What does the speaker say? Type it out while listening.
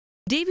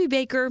Davy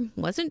Baker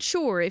wasn't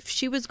sure if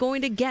she was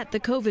going to get the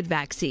COVID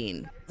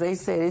vaccine. They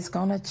said it's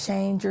going to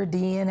change your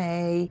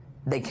DNA.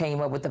 They came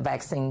up with the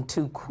vaccine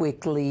too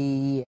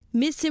quickly.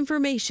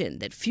 Misinformation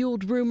that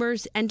fueled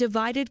rumors and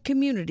divided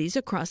communities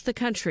across the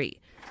country.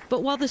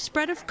 But while the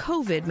spread of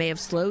COVID may have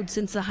slowed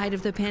since the height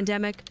of the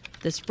pandemic,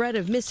 the spread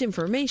of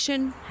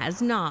misinformation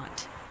has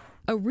not.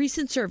 A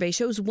recent survey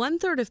shows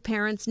 1/3 of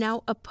parents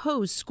now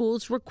oppose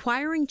schools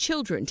requiring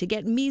children to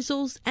get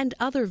measles and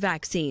other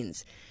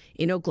vaccines.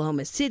 In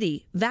Oklahoma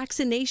City,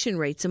 vaccination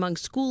rates among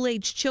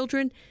school-aged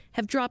children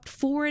have dropped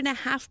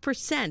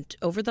 4.5%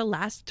 over the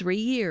last 3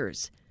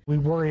 years. We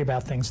worry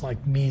about things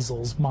like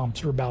measles,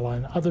 mumps, rubella,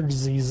 and other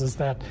diseases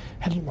that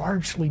had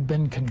largely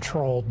been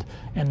controlled,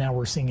 and now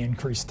we're seeing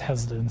increased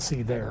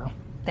hesitancy there.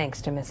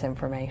 Thanks to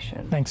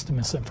misinformation. Thanks to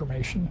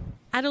misinformation.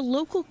 At a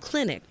local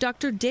clinic,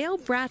 Dr. Dale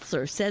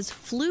Bratzler says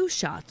flu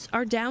shots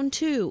are down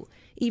too,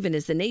 even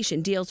as the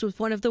nation deals with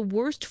one of the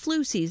worst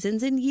flu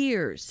seasons in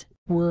years.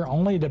 We're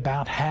only at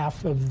about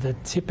half of the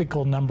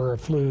typical number of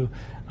flu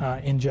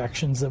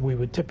injections that we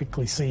would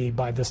typically see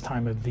by this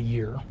time of the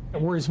year.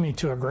 It worries me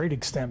to a great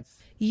extent.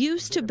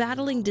 Used to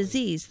battling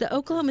disease, the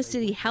Oklahoma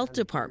City Health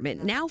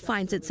Department now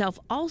finds itself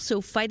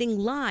also fighting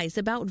lies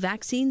about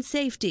vaccine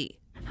safety.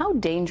 How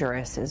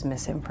dangerous is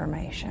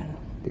misinformation?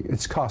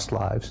 It's cost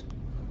lives.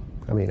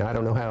 I mean, I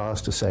don't know how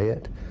else to say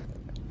it.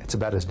 It's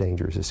about as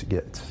dangerous as it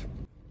gets.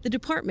 The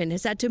department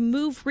has had to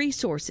move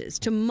resources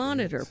to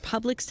monitor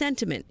public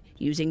sentiment,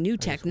 using new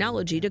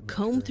technology to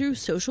comb through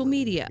social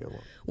media.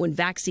 When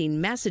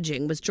vaccine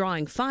messaging was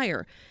drawing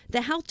fire,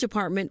 the health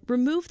department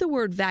removed the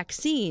word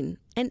vaccine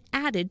and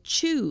added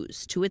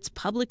choose to its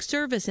public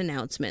service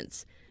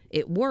announcements.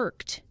 It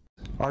worked.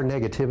 Our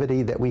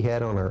negativity that we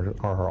had on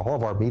all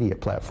of our media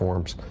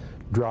platforms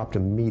dropped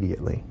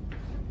immediately.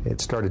 It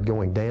started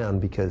going down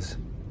because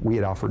we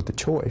had offered the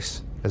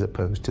choice as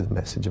opposed to the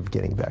message of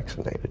getting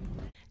vaccinated.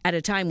 At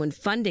a time when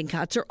funding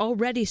cuts are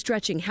already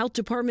stretching health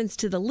departments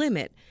to the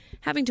limit,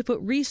 having to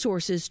put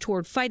resources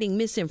toward fighting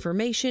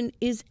misinformation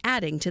is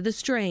adding to the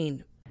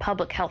strain.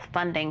 Public health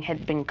funding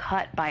had been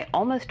cut by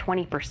almost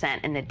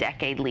 20% in the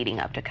decade leading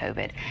up to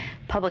COVID.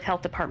 Public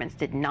health departments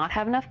did not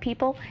have enough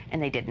people,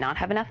 and they did not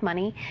have enough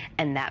money,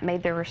 and that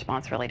made their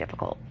response really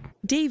difficult.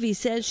 Davy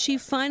says she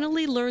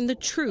finally learned the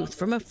truth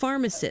from a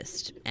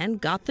pharmacist and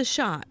got the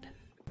shot.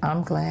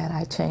 I'm glad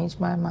I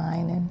changed my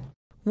mind.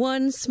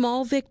 One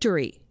small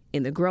victory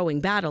in the growing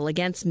battle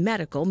against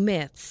medical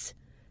myths.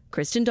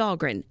 Kristen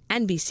Dahlgren,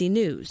 NBC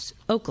News,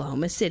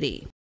 Oklahoma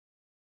City.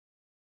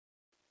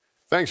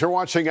 Thanks for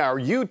watching our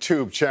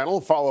YouTube channel.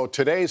 Follow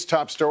today's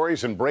top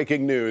stories and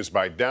breaking news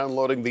by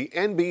downloading the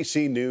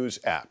NBC News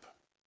app.